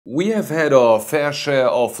We have had our fair share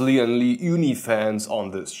of Lian Li UNI fans on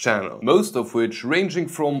this channel, most of which ranging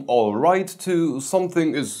from alright to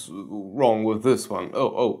something is wrong with this one.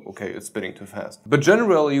 Okay, it's spinning too fast. But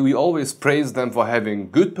generally we always praise them for having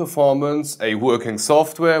good performance, a working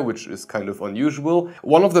software, which is kind of unusual,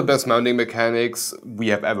 one of the best mounting mechanics we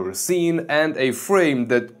have ever seen, and a frame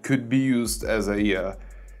that could be used as a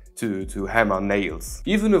to hammer nails.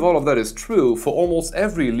 Even if all of that is true, for almost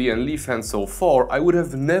every Lian Li fan so far, I would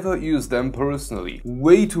have never used them personally.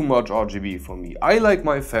 Way too much RGB for me. I like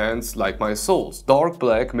my fans like my souls. Dark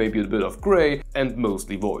black, maybe a bit of grey, and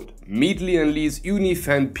mostly void. Meet Lian Li's UNI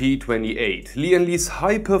Fan P28, Lian Li's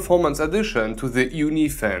high performance addition to the UNI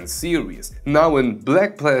Fan series. Now in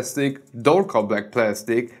black plastic, darker black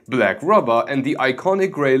plastic, black rubber, and the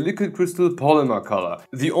iconic grey liquid crystal polymer color.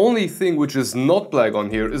 The only thing which is not black on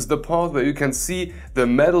here is the part where you can see the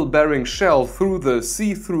metal bearing shell through the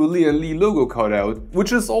see-through Lian Li logo cutout,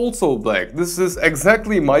 which is also black. This is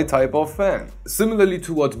exactly my type of fan. Similarly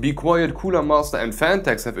to what Be Quiet, Cooler Master and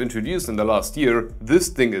Fantex have introduced in the last year, this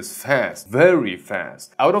thing is fast, very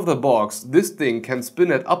fast. Out of the box, this thing can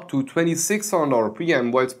spin at up to 2600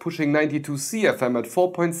 RPM whilst pushing 92 CFM at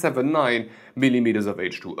 4.79 millimeters of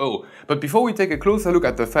H2O. But before we take a closer look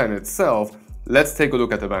at the fan itself, let's take a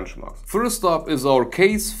look at the benchmarks. First up is our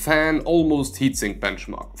case fan almost heatsink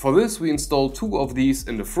benchmark. For this we installed two of these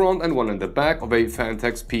in the front and one in the back of a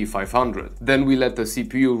Fantex P500. Then we let the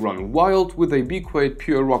CPU run wild with a Be Quiet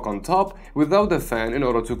Pure Rock on top without a fan in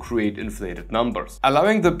order to create inflated numbers.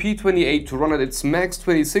 Allowing the P28 to run at its max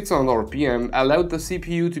 2600 RPM allowed the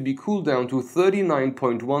CPU to be cooled down to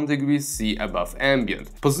 39.1 degrees C above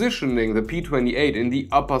ambient, positioning the P28 in the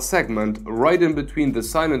upper segment right in between the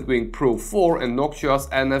Silent Wing Pro 4 and Nokia's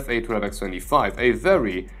NF-A12X25, a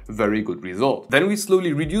very good result. Then we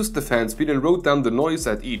slowly reduced the fan speed and wrote down the noise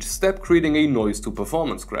at each step, creating a noise to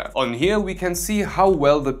performance graph. On here we can see how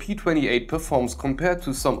well the P28 performs compared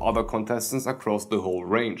to some other contestants across the whole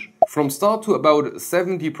range. From start to about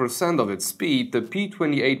 70% of its speed, the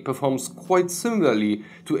P28 performs quite similarly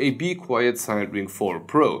to a Be Quiet Silent Wing 4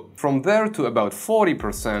 Pro. From there to about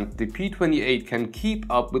 40%, the P28 can keep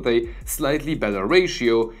up with a slightly better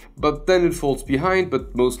ratio, but then it falls behind,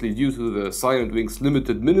 but mostly due to the Silent Wing's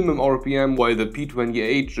limited minimum RPM, while the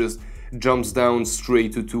P28 just jumps down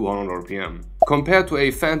straight to 200 RPM. Compared to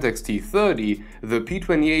a Fantex T30, the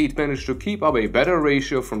P28 managed to keep up a better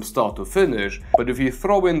ratio from start to finish, but if you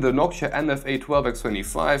throw in the Nokia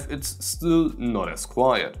NF-A12X25, it's still not as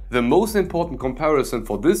quiet. The most important comparison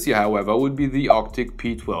for this year, however, would be the Arctic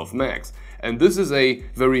P12 Max, and this is a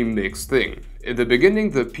very mixed thing. In the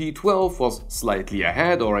beginning the P12 was slightly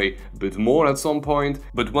ahead or a bit more at some point,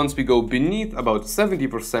 but once we go beneath about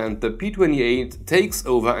 70%, the P28 takes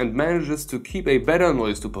over and manages to keep a better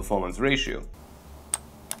noise to performance ratio.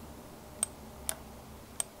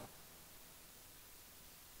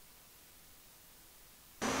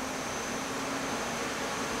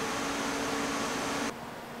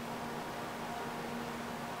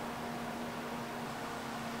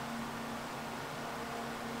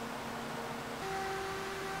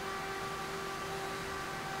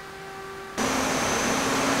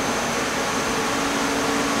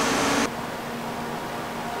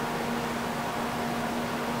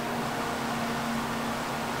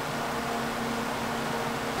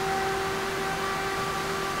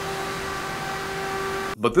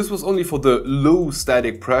 But this was only for the low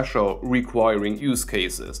static pressure requiring use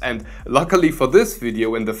cases. And luckily for this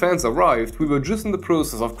video, when the fans arrived, we were just in the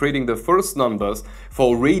process of creating the first numbers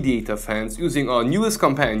for Radiator fans using our newest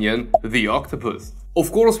companion, the Octopus.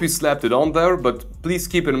 Of course we slapped it on there, but please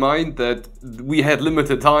keep in mind that we had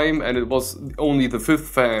limited time and it was only the fifth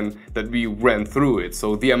fan that we ran through it,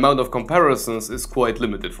 so the amount of comparisons is quite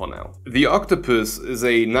limited for now. The Octopus is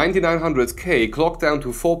a 9900K clocked down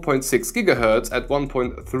to 4.6 GHz at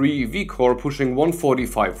 1.3 V-core pushing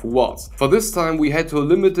 145 watts. For this time we had to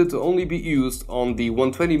limit it to only be used on the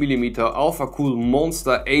 120mm Alpha Cool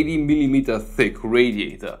Monster 80mm thick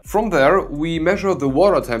radiator. From there we measured the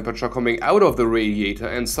water temperature coming out of the radiator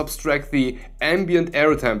and subtract the ambient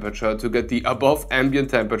air temperature to get the above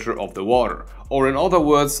ambient temperature of the water. Or in other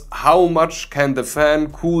words, how much can the fan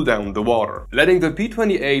cool down the water? Letting the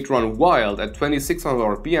P28 run wild at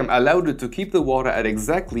 2600 RPM allowed it to keep the water at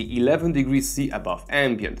exactly 11 degrees C above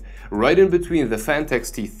ambient, right in between the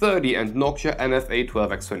Fantex T30 and Nokia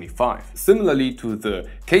NF-A12X25. Similarly to the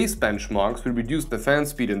case benchmarks, we reduced the fan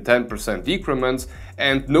speed in 10% decrements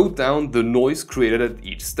and note down the noise created at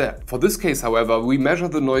each step. For this case, however, we we measure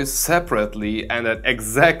the noise separately and at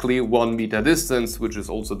exactly 1 meter distance, which is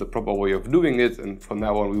also the proper way of doing it, and from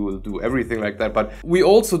now on we will do everything like that. But we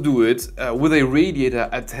also do it with a radiator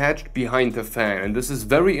attached behind the fan, and this is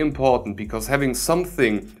very important because having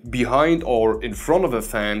something behind or in front of a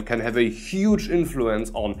fan can have a huge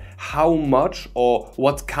influence on how much or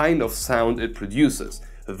what kind of sound it produces.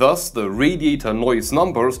 Thus, the radiator noise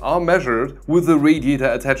numbers are measured with the radiator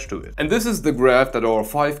attached to it. And this is the graph that our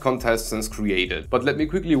 5 contestants created. But let me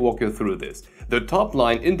quickly walk you through this. The top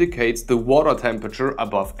line indicates the water temperature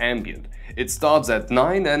above ambient. It starts at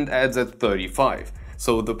 9 and ends at 35.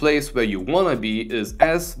 So the place where you wanna be is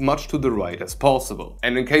as much to the right as possible.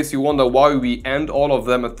 And in case you wonder why we end all of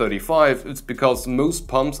them at 35, it's because most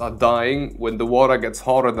pumps are dying when the water gets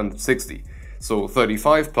hotter than 60. So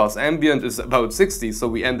 35 plus ambient is about 60, so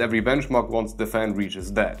we end every benchmark once the fan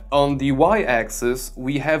reaches that. On the y-axis,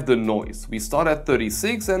 we have the noise. We start at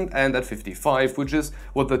 36 and end at 55, which is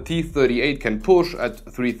what the T28 can push at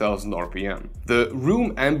 3000 RPM. The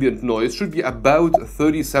room ambient noise should be about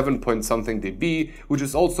 37 point something dB, which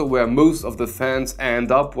is also where most of the fans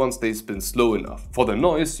end up once they spin slow enough. For the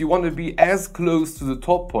noise, you want to be as close to the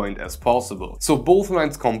top point as possible. So both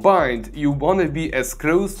lines combined, you want to be as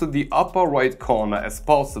close to the upper right corner as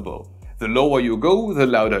possible. The lower you go, the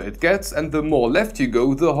louder it gets, and the more left you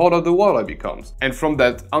go, the hotter the water becomes. And from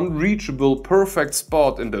that unreachable perfect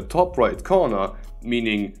spot in the top right corner,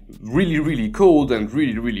 meaning really cold and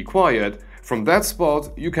really quiet, from that spot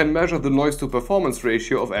you can measure the noise to performance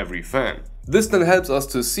ratio of every fan. This then helps us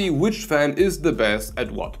to see which fan is the best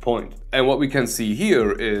at what point. And what we can see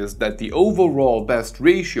here is that the overall best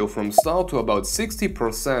ratio from start to about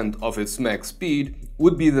 60% of its max speed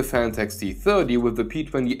would be the Fantex T30 with the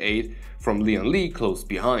P28 from Lian Li close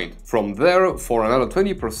behind. From there, for another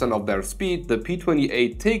 20% of their speed, the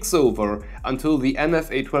P28 takes over until the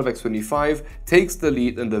NFA 12X25 takes the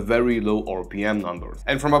lead in the very low RPM numbers.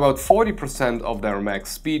 And from about 40% of their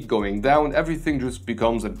max speed going down, everything just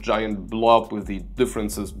becomes a giant blob with the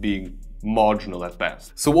differences being marginal at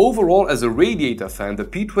best. So overall, as a radiator fan, the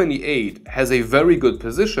P28 has a very good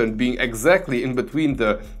position, being exactly in between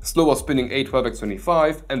the slower spinning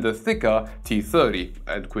A12X25 and the thicker T30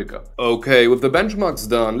 and quicker. Okay, with the benchmarks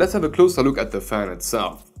done, let's have a closer look at the fan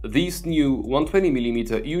itself. These new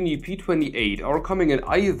 120mm Uni P28 are coming in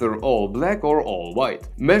either all black or all white.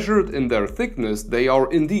 Measured in their thickness, they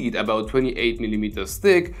are indeed about 28mm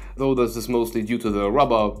thick, though this is mostly due to the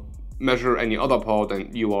rubber. Measure any other part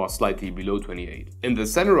and you are slightly below 28. In the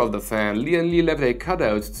center of the fan, Lian Li left a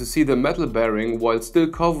cutout to see the metal bearing while still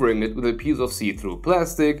covering it with a piece of see-through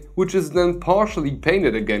plastic, which is then partially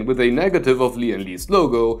painted again with a negative of Lian Li's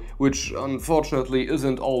logo, which unfortunately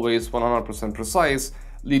isn't always 100% precise,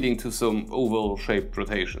 leading to some oval-shaped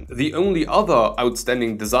rotation. The only other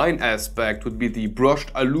outstanding design aspect would be the brushed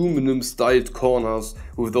aluminum-styled corners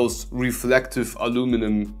with those reflective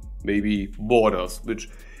aluminum, maybe, borders, which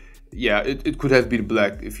yeah, it could have been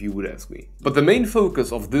black if you would ask me. But the main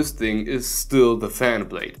focus of this thing is still the fan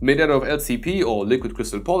blade. Made out of LCP or liquid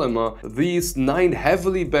crystal polymer, these 9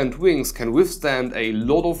 heavily bent wings can withstand a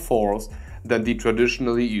lot of force than the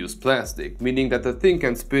traditionally used plastic, meaning that the thing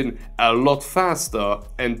can spin a lot faster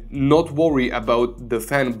and not worry about the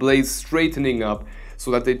fan blades straightening up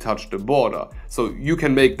so that they touch the border. So you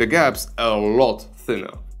can make the gaps a lot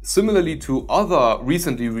thinner. Similarly to other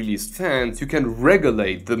recently released fans, you can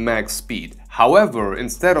regulate the max speed. However,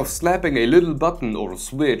 instead of slapping a little button or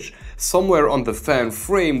switch somewhere on the fan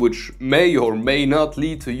frame, which may or may not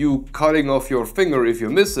lead to you cutting off your finger if you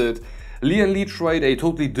miss it, Lian Li tried a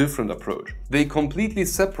totally different approach. They completely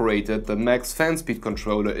separated the max fan speed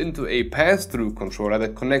controller into a pass-through controller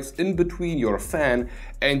that connects in between your fan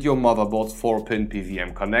and your motherboard's 4-pin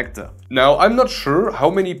PWM connector. Now, I'm not sure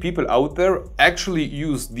how many people out there actually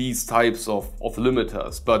use these types of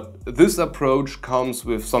limiters, but this approach comes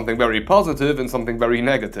with something very positive and something very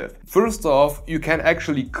negative. First off, you can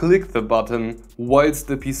actually click the button whilst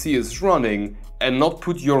the PC is running and not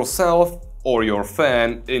put yourself or your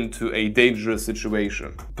fan into a dangerous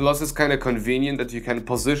situation. Plus, it's kind of convenient that you can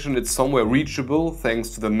position it somewhere reachable thanks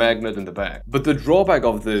to the magnet in the back. But the drawback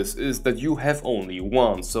of this is that you have only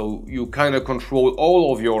one, so you kind of control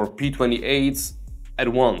all of your P28s at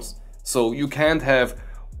once. So you can't have,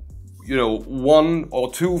 you know, 1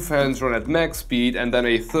 or 2 fans run at max speed and then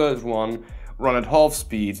a third one run at half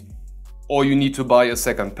speed, or you need to buy a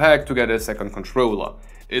second pack to get a second controller.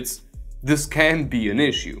 This can be an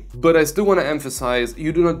issue. But I still want to emphasize,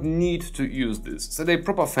 you do not need to use this. Set a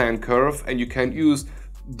proper fan curve and you can use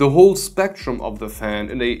the whole spectrum of the fan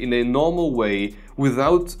in a normal way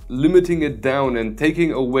without limiting it down and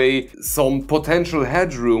taking away some potential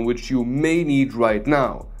headroom which you may need right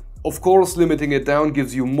now. Of course, limiting it down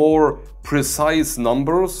gives you more precise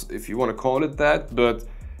numbers, if you want to call it that, but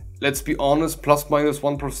let's be honest, plus minus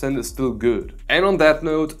 1% is still good. And on that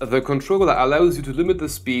note, the controller allows you to limit the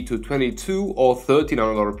speed to 22 or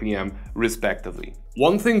 39 RPM respectively.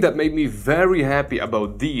 One thing that made me very happy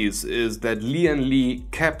about these is that Lian Li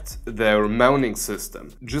kept their mounting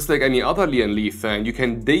system. Just like any other Lian Li fan, you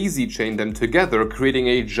can daisy chain them together, creating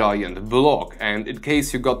a giant block. And in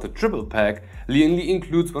case you got the triple pack, Lian Li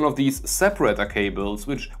includes one of these separator cables,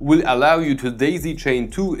 which will allow you to daisy chain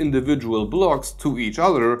two individual blocks to each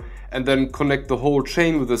other and then connect the whole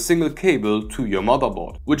chain with a single cable to your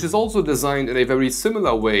motherboard. Which is also designed in a very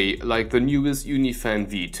similar way like the newest UniFan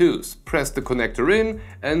V2s. Press the connector in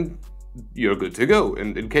and you're good to go.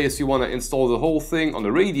 And in case you want to install the whole thing on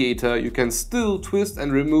the radiator, you can still twist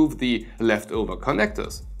and remove the leftover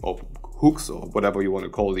connectors, or hooks, or whatever you want to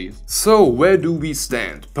call these. So where do we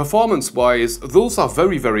stand? Performance-wise, those are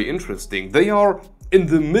very interesting. They are in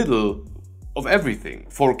the middle of everything.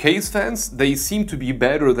 For case fans, they seem to be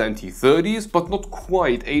better than T30s, but not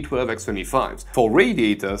quite A12X25s. For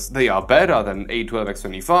radiators, they are better than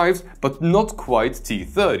A12X25s, but not quite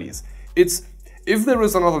T30s. If there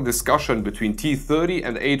is another discussion between T30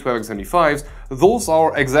 and A12X25s, those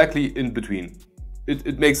are exactly in between.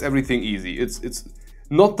 It makes everything easy. It's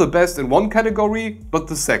not the best in one category, but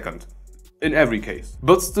the second. In every case.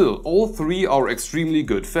 But still, all three are extremely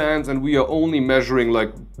good fans, and we are only measuring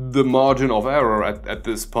like the margin of error at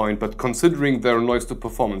this point, but considering their noise to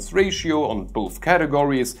performance ratio on both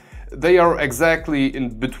categories, they are exactly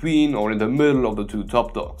in between or in the middle of the two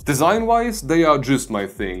top dogs. Design-wise, they are just my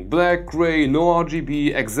thing. Black, grey, no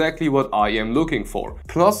RGB, exactly what I am looking for.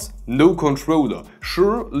 Plus, no controller.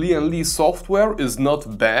 Sure, Lian Li software is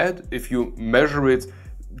not bad if you measure it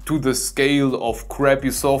to the scale of crappy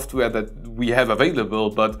software that we have available,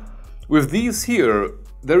 but with these here,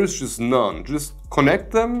 there is just none. Just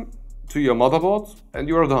connect them to your motherboard and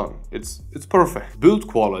you are done. It's perfect. Build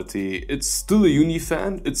quality, it's still a Uni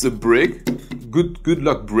fan, it's a brick. Good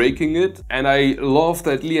luck breaking it. And I love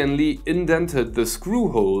that Lian Li indented the screw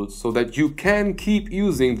holes so that you can keep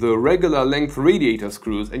using the regular length radiator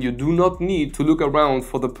screws and you do not need to look around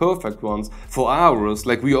for the perfect ones for hours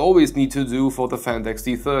like we always need to do for the Fantex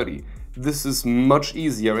T30. This is much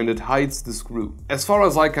easier and it hides the screw. As far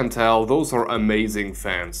as I can tell, those are amazing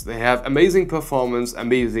fans. They have amazing performance,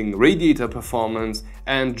 amazing radiator performance,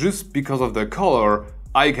 and just because of the color,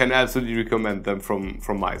 I can absolutely recommend them from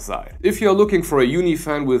my side. If you're looking for a Uni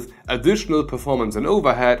fan with additional performance and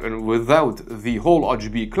overhead and without the whole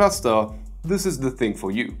RGB cluster, this is the thing for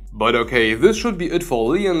you. But okay, this should be it for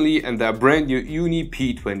Lian Li and their brand new Uni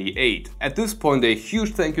P28. At this point, a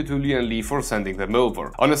huge thank you to Lian Li for sending them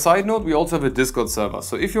over. On a side note, we also have a Discord server,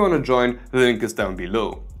 so if you want to join, the link is down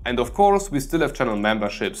below. And of course, we still have channel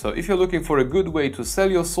membership, so if you're looking for a good way to sell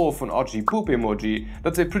your soul for an RG poop emoji,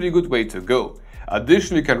 that's a pretty good way to go.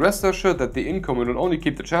 Additionally, you can rest assured that the income will not only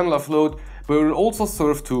keep the channel afloat, but it will also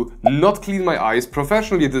serve to not clean my eyes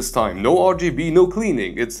professionally this time. No RGB, no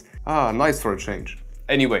cleaning. It's nice for a change.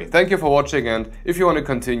 Anyway, thank you for watching, and if you want to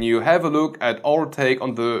continue, have a look at our take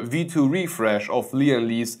on the V2 refresh of Lian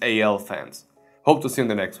Li's AL fans. Hope to see you in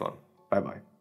the next one. Bye bye.